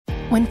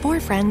When four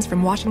friends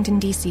from Washington,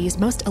 D.C.'s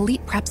most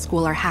elite prep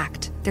school are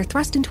hacked, they're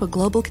thrust into a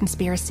global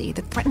conspiracy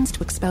that threatens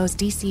to expose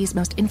D.C.'s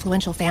most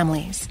influential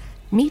families.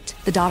 Meet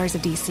the Daughters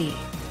of D.C.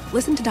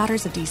 Listen to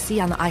Daughters of D.C.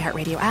 on the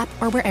iHeartRadio app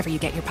or wherever you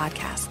get your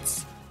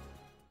podcasts.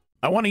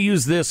 I want to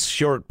use this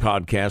short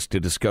podcast to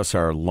discuss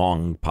our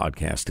long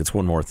podcast. It's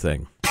One More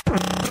Thing.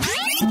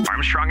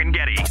 Armstrong and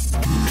Getty.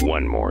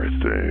 One More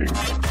Thing.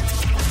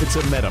 It's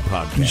a meta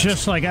podcast.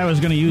 Just like I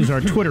was going to use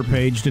our Twitter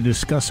page to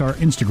discuss our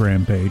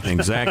Instagram page.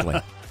 Exactly.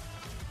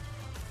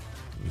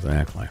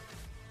 Exactly.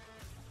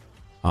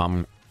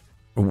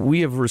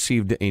 We have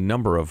received a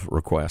number of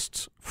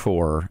requests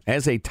for,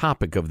 as a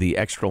topic of the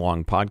extra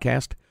long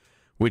podcast,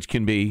 which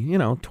can be,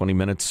 20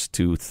 minutes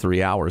to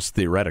 3 hours,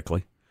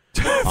 theoretically.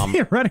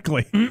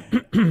 Theoretically.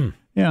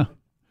 Yeah.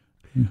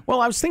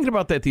 Well, I was thinking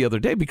about that the other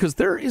day because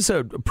there is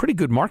a pretty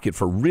good market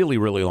for really,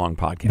 really long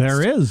podcasts.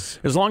 There is.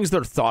 As long as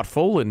they're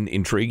thoughtful and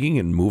intriguing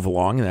and move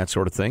along and that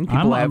sort of thing.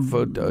 People have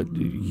a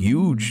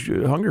huge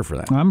hunger for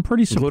that. I'm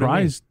pretty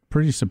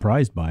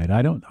surprised by it.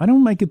 I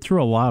don't make it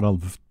through a lot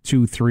of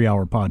 2-3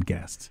 hour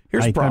podcasts.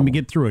 Here's the problem. I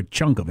get through a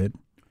chunk of it.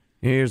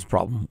 Here's the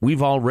problem.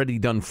 We've already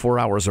done 4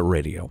 hours of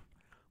radio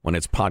when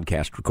it's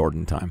podcast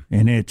recording time.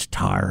 And it's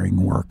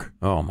tiring work.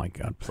 Oh, my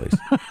God, please.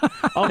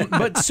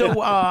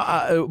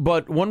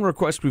 But one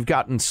request we've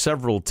gotten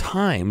several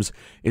times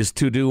is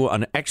to do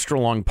an extra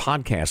long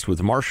podcast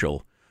with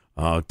Marshall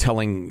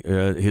telling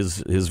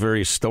his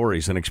various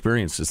stories and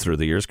experiences through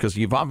the years, because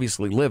you've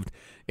obviously lived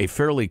a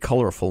fairly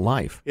colorful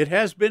life. It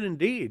has been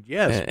indeed,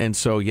 yes. And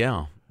so,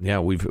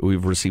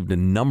 we've received a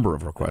number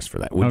of requests for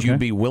that. Would you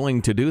be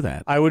willing to do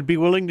that? I would be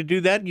willing to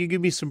do that. You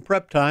give me some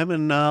prep time,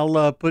 and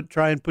I'll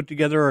try and put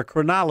together a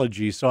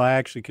chronology so I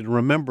actually can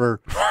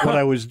remember what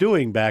I was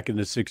doing back in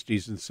the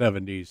 60s and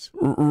 70s.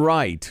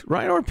 Right.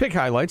 Or pick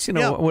highlights,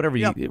 whatever.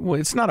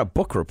 It's not a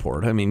book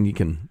report. I mean, you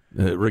can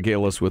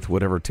regale us with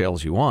whatever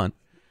tales you want.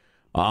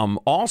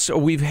 Also,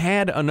 we've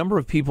had a number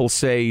of people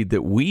say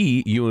that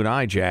you and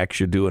I, Jack,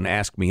 should do an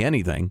Ask Me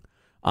Anything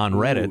on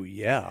Reddit. Oh,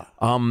 yeah.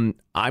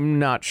 I'm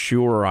not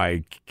sure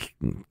I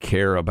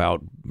care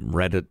about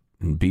Reddit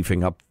and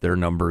beefing up their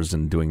numbers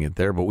and doing it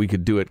there, but we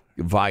could do it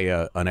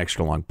via an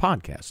extra long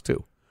podcast,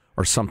 too,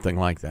 or something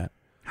like that.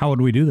 How would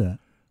we do that?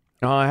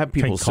 Have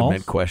people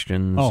submit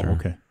questions.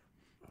 Okay.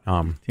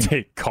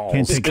 Take calls.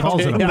 Can't take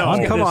calls.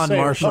 No, come on,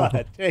 Marshall.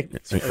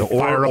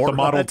 Fire up the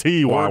Model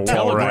T while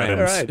we're at it.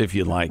 Telegrams, if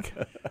you'd like.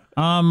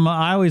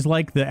 I always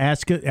like the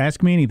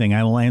ask me anything.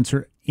 I will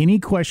answer any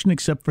question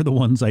except for the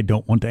ones I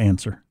don't want to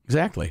answer.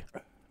 Exactly.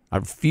 I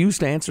refuse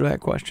to answer that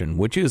question,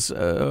 which is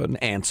an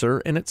answer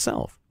in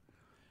itself.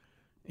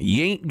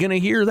 You ain't going to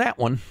hear that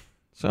one.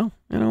 So,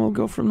 we'll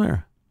go from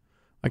there.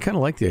 I kind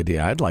of like the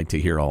idea. I'd like to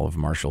hear all of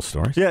Marshall's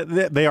stories. Yeah,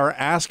 they are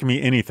Ask Me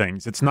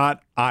Anythings. It's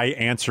not I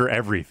answer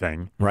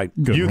everything. Right.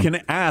 You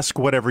can ask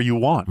whatever you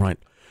want. Right.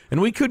 And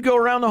we could go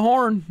around the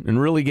horn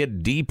and really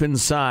get deep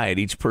inside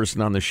each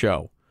person on the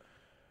show.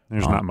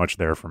 There's not much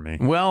there for me.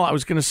 Well, I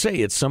was going to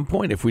say, at some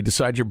point, if we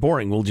decide you're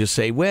boring, we'll just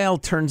say, well,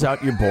 turns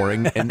out you're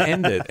boring, and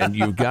end it. And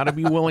you've got to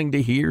be willing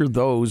to hear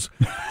those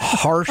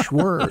harsh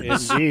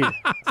words. Indeed.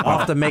 I'll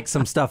have to make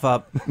some stuff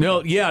up.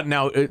 No, yeah.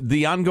 Now,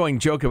 the ongoing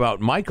joke about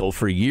Michael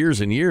for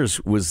years and years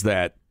was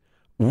that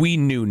we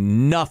knew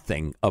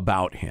nothing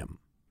about him.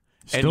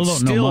 Still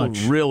know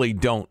much. Really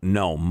don't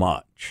know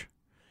much.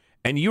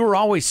 And you were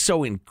always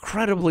so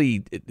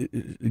incredibly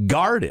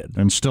guarded.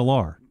 And still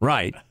are.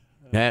 Right.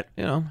 That,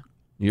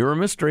 you're a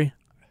mystery.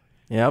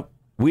 Yep.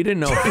 We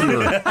didn't know if you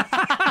were...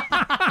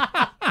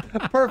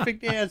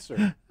 Perfect answer.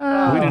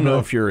 We didn't know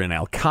if you're in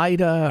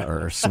Al-Qaeda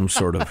or some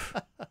sort of...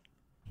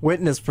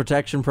 Witness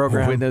protection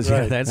program.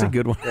 Yeah, that's a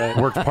good one.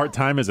 Worked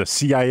part-time as a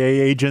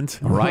CIA agent.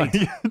 Right.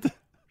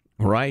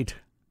 Right.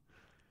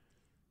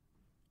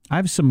 I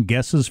have some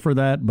guesses for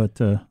that, but,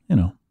 Yeah,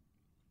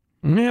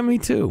 me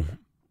too.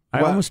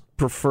 I almost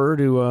prefer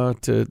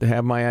to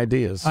have my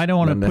ideas. I don't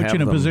want to put you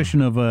in a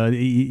position of,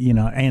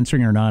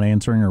 answering or not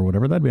answering or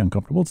whatever. That'd be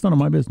uncomfortable. It's none of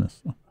my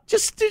business. So.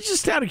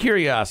 Just out of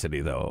curiosity,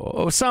 though.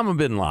 Osama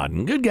bin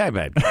Laden, good guy,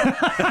 bad guy?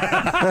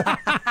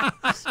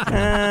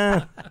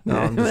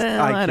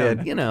 I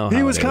kid.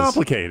 He was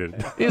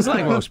complicated. He's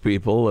like most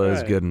people,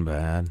 is good and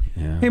bad.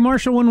 Yeah. Hey,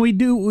 Marshall, when we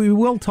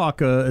will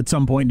talk at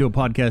some point, do a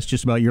podcast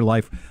just about your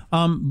life.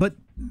 But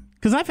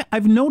because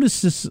I've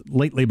noticed this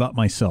lately about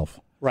myself.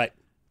 Right.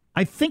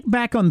 I think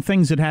back on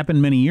things that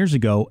happened many years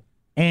ago,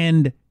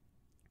 and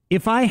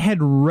if I had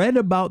read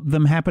about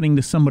them happening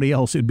to somebody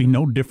else, it'd be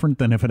no different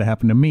than if it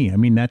happened to me. I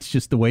mean, that's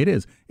just the way it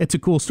is. It's a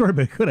cool story,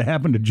 but it could have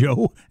happened to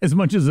Joe as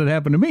much as it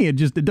happened to me. It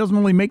doesn't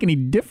really make any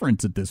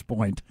difference at this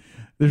point.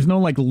 There's no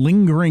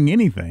lingering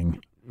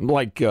anything.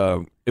 Like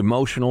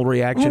emotional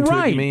reaction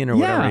to it, you mean, or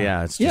whatever?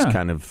 Yeah, it's just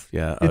kind of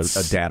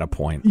a data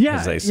point,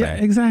 as they say.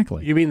 Yeah,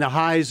 exactly. You mean the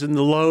highs and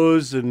the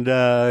lows and,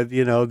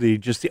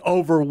 the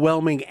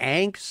overwhelming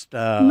angst?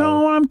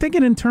 No, I'm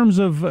thinking in terms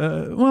of,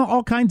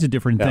 all kinds of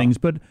different things.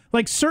 But,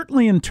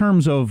 certainly in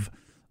terms of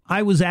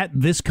I was at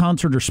this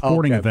concert or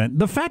sporting event.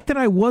 The fact that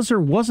I was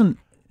or wasn't...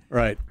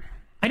 Right.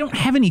 I don't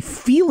have any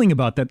feeling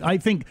about that. I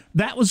think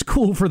that was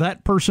cool for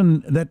that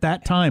person at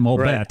that time, I'll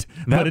bet.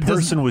 That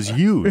person was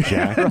you,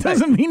 Jack. It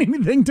doesn't mean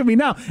anything to me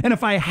now. And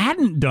if I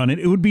hadn't done it,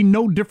 it would be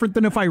no different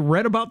than if I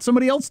read about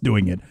somebody else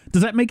doing it.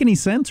 Does that make any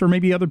sense? Or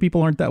maybe other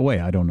people aren't that way.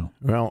 I don't know.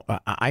 Well,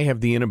 I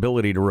have the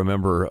inability to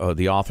remember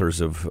the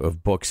authors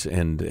of books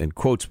and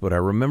quotes, but I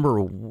remember,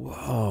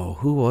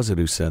 who was it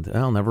who said that?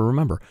 I'll never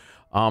remember.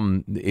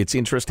 It's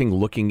interesting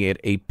looking at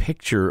a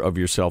picture of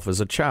yourself as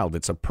a child.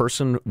 It's a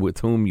person with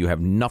whom you have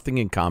nothing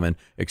in common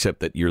except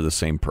that you're the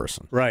same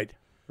person. Right.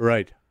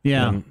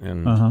 Yeah.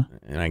 And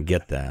I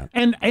get that.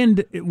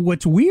 And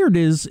what's weird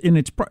is, and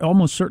it's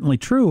almost certainly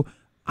true,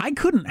 I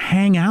couldn't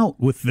hang out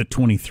with the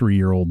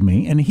 23-year-old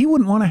me, and he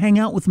wouldn't want to hang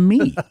out with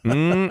me.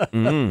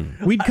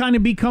 We'd kind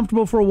of be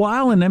comfortable for a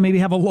while, and then maybe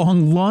have a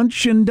long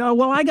lunch, and,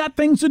 I got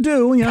things to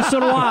do, so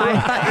do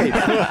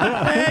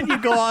I. And you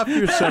go off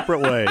your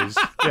separate ways.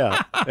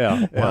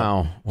 Yeah.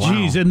 Wow.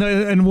 Geez,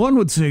 and one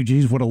would say,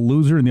 geez, what a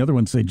loser, and the other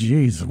one would say,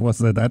 geez, what's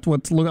that? That's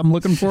what I'm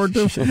looking forward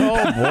to?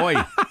 Oh, boy.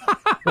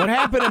 What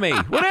happened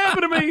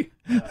to me?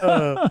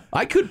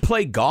 I could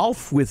play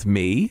golf with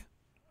me.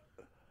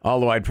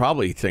 Although I'd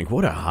probably think,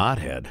 what a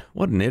hothead,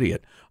 what an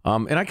idiot.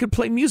 And I could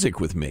play music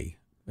with me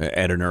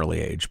at an early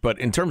age. But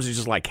in terms of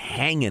just like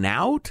hanging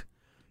out,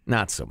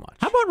 not so much.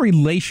 How about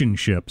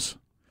relationships?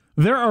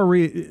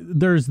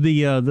 There's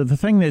the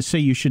thing that say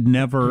you should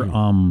never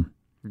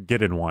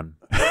get in one.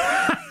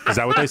 Is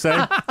that what they say?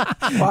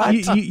 What?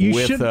 You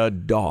with a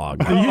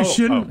dog.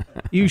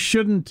 You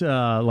shouldn't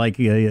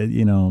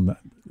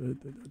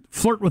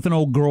flirt with an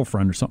old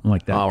girlfriend or something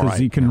like that, because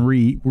you can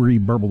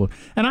re-burble it.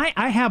 And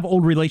I have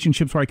old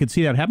relationships where I could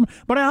see that happen,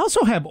 but I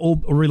also have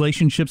old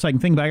relationships I can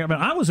think back.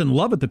 I was in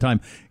love at the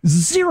time.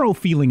 Zero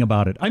feeling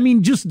about it. I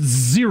mean, just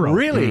zero.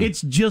 Really?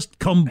 It's just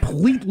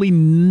completely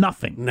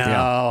nothing. No.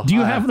 Yeah. Do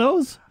you have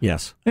those?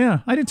 Yes. Yeah,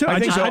 I did too. I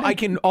think so. I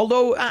can,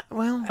 although, I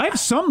have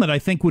some that I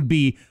think would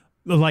be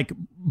like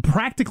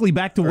practically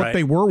back to what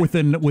they were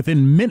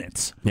within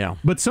minutes. Yeah.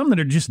 But some that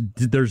are just,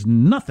 there's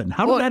nothing.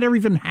 How did that ever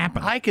even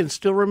happen? I can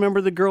still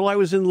remember the girl I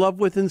was in love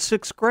with in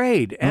 6th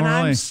grade, and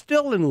I'm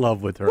still in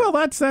love with her. Well,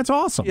 that's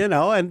awesome.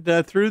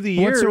 And through the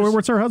years.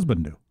 What's her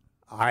husband do?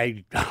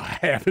 I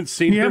haven't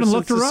seen her haven't since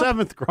looked her the up?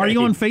 7th grade. Are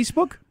you on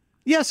Facebook?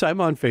 Yes,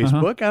 I'm on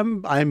Facebook.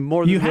 I'm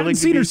more than You willing haven't to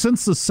seen be... her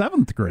since the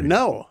 7th grade.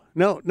 No.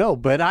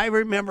 But I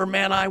remember,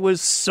 man, I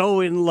was so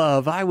in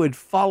love. I would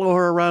follow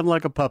her around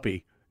like a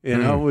puppy. It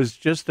was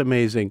just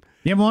amazing.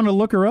 You ever want to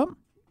look her up?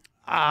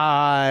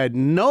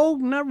 No,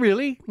 not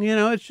really.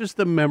 It's just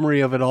the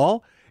memory of it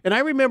all. And I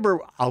remember,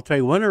 I'll tell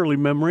you one early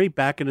memory,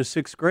 back in the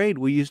 6th grade,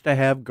 we used to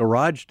have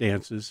garage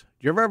dances.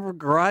 Did you ever have a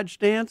garage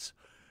dance?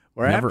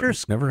 Where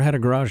never had a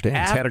garage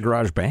dance. Had a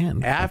garage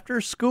band. After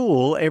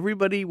school,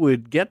 everybody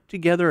would get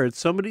together at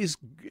somebody's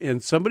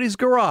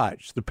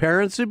garage. The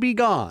parents would be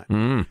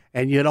gone.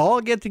 And you'd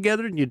all get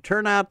together and you'd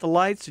turn out the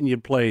lights and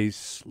you'd play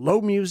slow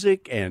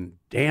music and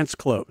dance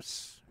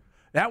close.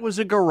 That was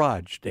a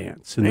garage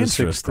dance in the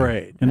 6th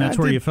grade. And that's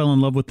where you fell in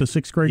love with the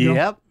 6th grade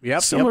girl?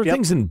 Yep. Similar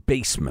things in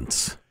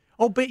basements.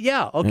 Oh, but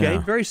okay,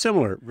 very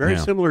similar. Very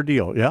similar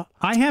deal, yeah.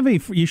 I have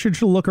you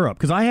should look her up,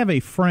 because I have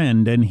a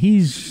friend, and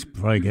he's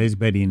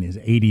maybe in his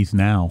 80s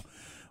now.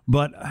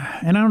 But,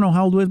 and I don't know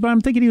how old he is, but I'm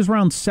thinking he was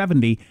around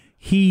 70.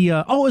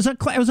 It was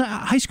a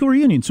high school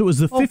reunion, so it was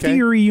the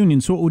 50-year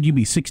reunion, so what would you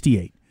be,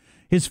 68?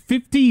 His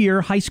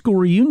 50-year high school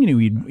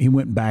reunion he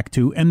went back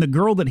to, and the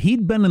girl that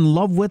he'd been in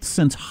love with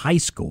since high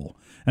school,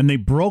 and they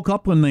broke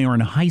up when they were in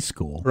high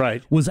school,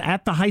 was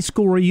at the high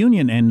school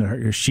reunion,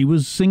 and she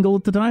was single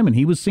at the time, and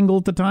he was single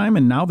at the time,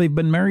 and now they've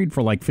been married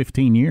for like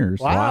 15 years.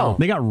 Wow.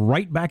 They got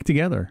right back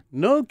together.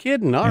 No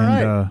kidding. All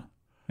right.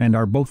 And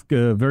are both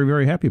very,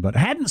 very happy about it.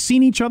 Hadn't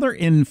seen each other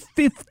in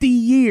 50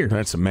 years.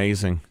 That's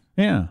amazing.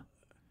 Yeah.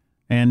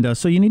 And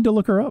so you need to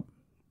look her up.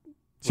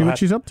 See what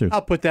she's up to.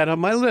 I'll put that on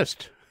my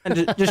list.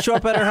 And just show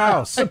up at her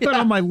house. Put that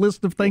on my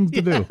list of things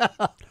to do.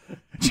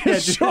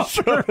 Just show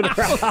up at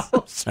her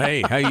house.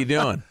 Hey, how you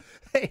doing?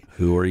 Hey.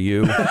 Who are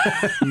you?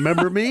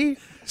 Remember me?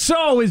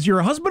 So, is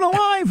your husband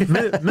alive?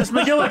 Miss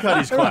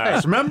McGillicuddy's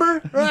class,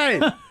 remember?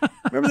 Right.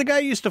 Remember the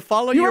guy who used to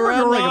follow you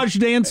around? Garage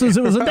dances?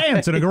 It was a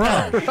dance in a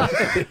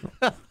garage.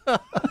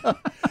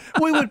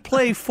 We would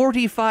play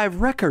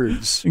 45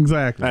 records.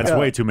 Exactly. That's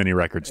way too many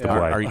records to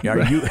play.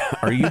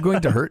 Are you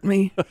going to hurt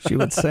me? She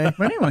would say.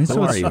 But anyway,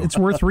 so it's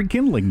worth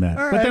rekindling that.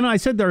 Right. But then I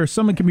said there are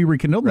some that can be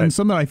rekindled, and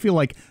some that I feel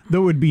like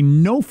there would be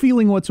no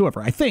feeling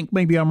whatsoever. I think,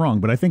 maybe I'm wrong,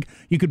 but I think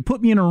you could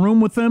put me in a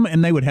room with them,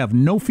 and they would have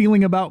no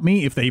feeling about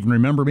me, if they even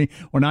remember me,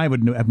 and I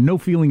would have no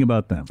feeling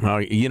about them.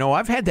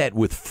 I've had that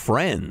with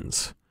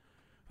friends,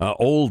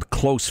 old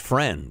close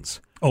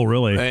friends. Oh,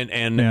 really?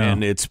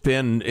 And it's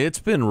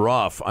been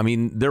rough. I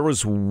mean,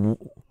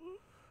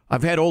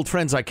 I've had old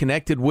friends I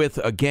connected with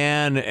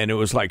again, and it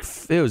was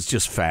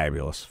just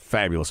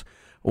fabulous.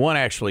 One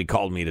actually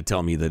called me to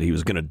tell me that he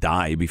was going to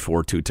die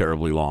before too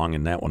terribly long,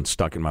 and that one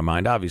stuck in my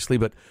mind, obviously.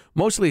 But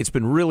mostly it's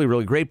been really,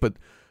 really great. But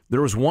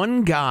there was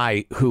one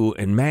guy who,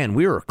 and man,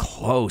 we were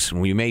close,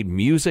 and we made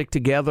music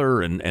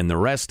together and the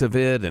rest of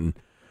it, and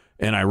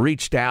And I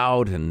reached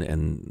out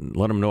and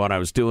let him know what I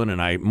was doing, and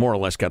I more or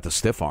less got the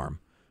stiff arm.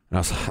 And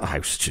I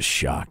was just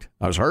shocked.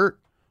 I was hurt.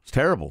 It was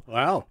terrible.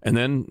 Wow. And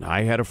then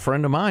I had a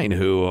friend of mine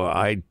who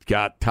I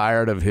got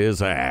tired of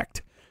his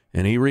act,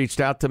 and he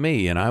reached out to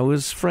me, and I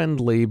was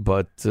friendly,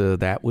 but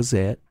that was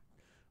it.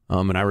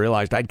 And I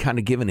realized I'd kind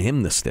of given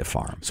him the stiff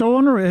arm. So I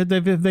wonder if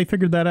they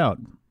figured that out.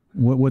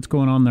 What's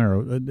going on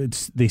there?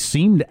 They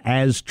seemed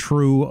as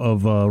true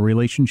of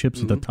relationships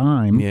at the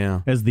time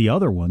as the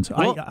other ones.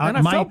 Well,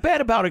 I felt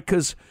bad about it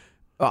because,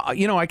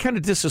 I kind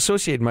of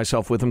disassociated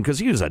myself with him because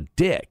he was a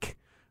dick.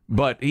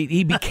 But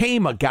he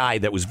became a guy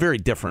that was very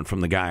different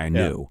from the guy I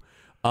knew.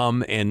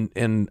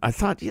 And I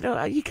thought, you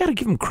got to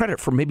give him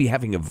credit for maybe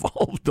having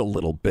evolved a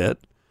little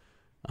bit.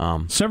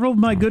 Several of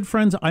my good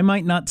friends I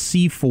might not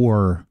see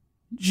for,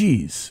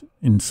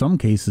 in some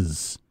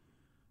cases,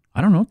 I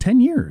don't know,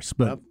 10 years.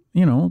 But...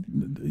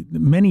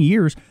 many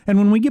years. And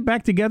when we get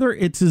back together,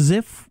 it's as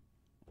if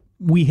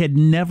we had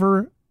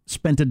never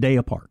spent a day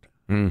apart.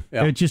 Mm.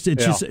 Yeah. It's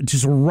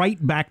just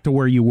right back to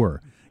where you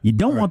were. You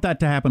don't want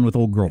that to happen with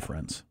old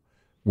girlfriends,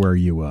 where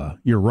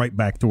you're right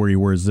back to where you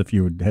were as if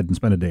you hadn't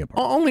spent a day apart.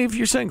 Only if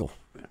you're single.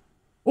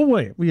 Oh,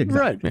 wait.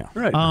 Exactly.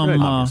 Right.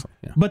 Obviously,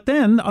 yeah. But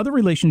then other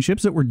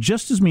relationships that were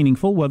just as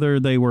meaningful, whether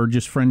they were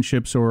just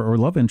friendships or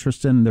love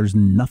interests, and there's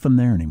nothing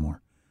there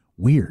anymore.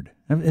 Weird.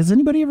 Has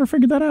anybody ever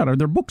figured that out? Are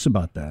there books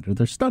about that? Are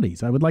there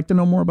studies? I would like to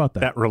know more about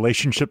that. That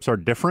relationships are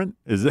different?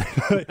 Is it?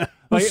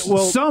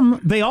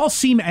 They all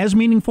seem as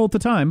meaningful at the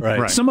time.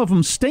 Right. Some of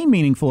them stay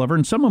meaningful ever,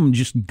 and some of them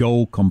just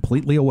go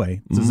completely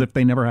away. It's as if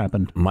they never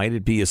happened. Might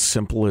it be as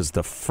simple as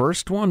the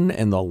first one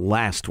and the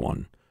last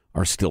one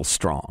are still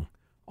strong?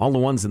 All the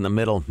ones in the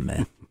middle,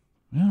 meh.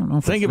 I don't know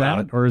if Think it's about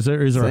that, it. or is it a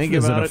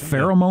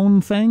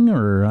pheromone thing,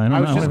 or I don't know.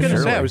 I was just going to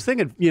say, Surely. I was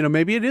thinking,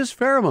 maybe it is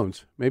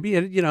pheromones. Maybe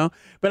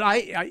but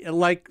I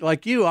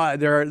like you.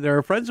 There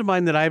are friends of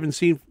mine that I haven't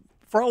seen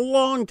for a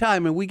long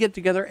time, and we get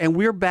together and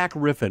we're back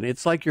riffing.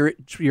 It's like you're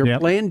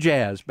playing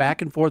jazz,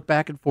 back and forth.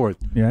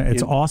 Yeah,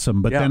 it's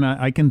awesome. But then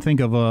I can think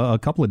of a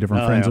couple of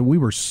different friends that we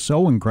were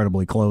so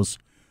incredibly close,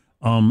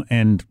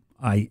 and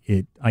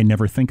I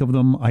never think of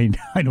them. I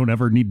don't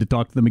ever need to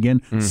talk to them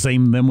again.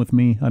 Same them with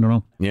me. I don't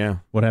know. Yeah.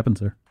 What happens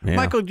there? Yeah.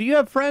 Michael, do you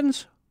have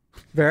friends?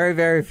 Very,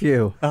 very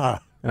few.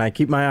 And I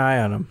keep my eye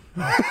on them.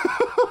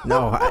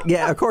 No,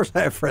 of course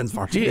I have friends,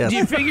 Mark. Do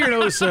you figure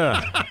those...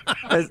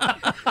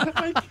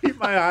 I keep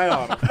my eye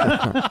on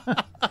them.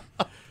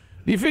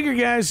 Do you figure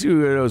guys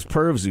those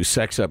pervs who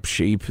sex up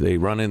sheep, they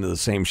run into the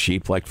same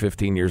sheep like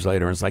 15 years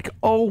later, and it's like,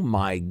 oh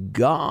my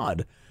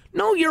God...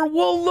 No, your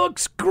wool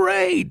looks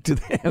great. Do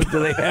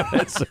they have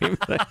that same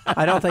thing?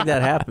 I don't think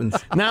that happens.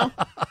 No.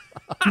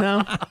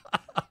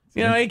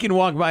 He can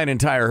walk by an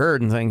entire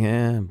herd and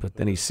think, but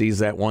then he sees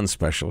that one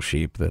special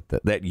sheep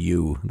that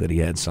he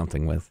had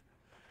something with.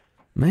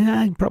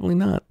 Man, probably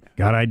not.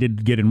 God, I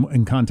did get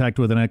in contact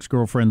with an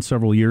ex-girlfriend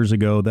several years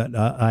ago that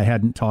I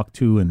hadn't talked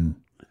to in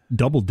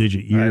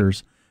double-digit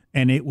years,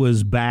 and it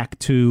was back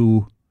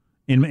to,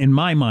 in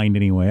my mind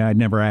anyway, I'd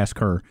never asked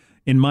her.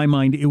 In my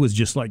mind, it was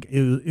just like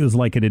it was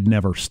like it had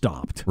never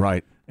stopped.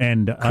 Right.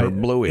 And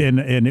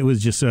and it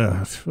was just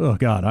oh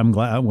God, I'm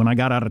glad when I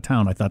got out of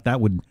town. I thought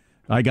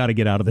I got to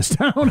get out of this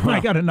town. I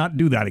got to not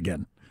do that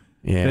again.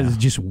 Yeah, it's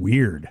just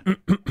weird.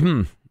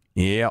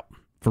 Yep.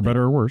 For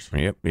better or worse.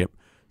 Yep.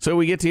 So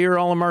we get to hear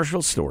all of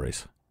Marshall's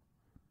stories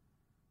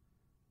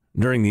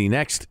during the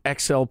next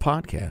XL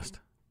podcast.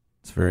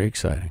 It's very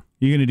exciting.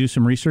 You going to do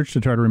some research to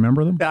try to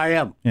remember them? I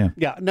am.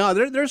 Yeah. No,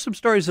 there's some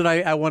stories that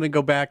I want to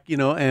go back,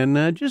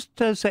 and just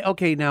say,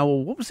 okay, now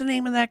what was the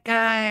name of that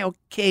guy?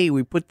 Okay,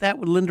 we put that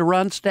with Linda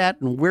Ronstadt,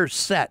 and we're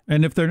set.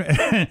 And if they're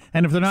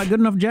not good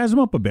enough, jazz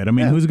them up a bit. I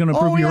mean, who's going to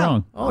prove you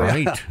wrong? Oh,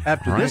 right. Yeah.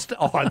 After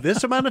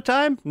this amount of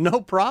time,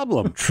 no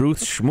problem.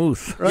 Truth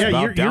schmooth. Right.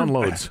 About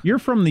downloads. You're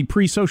from the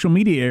pre-social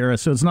media era,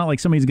 so it's not like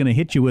somebody's going to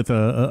hit you with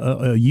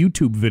a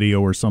YouTube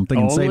video or something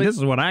and say this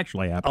is what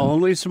actually happened.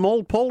 Only some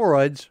old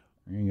Polaroids.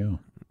 There you go.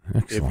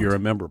 Excellent. If you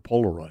remember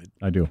Polaroid.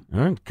 I do. All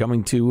right,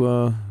 coming to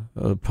a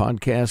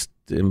podcast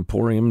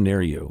emporium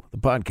near you. The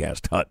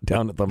Podcast Hut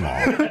down at the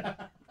mall.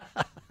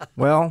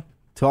 Well,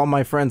 to all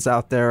my friends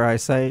out there, I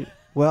say,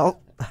 well,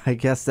 I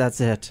guess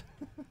that's it.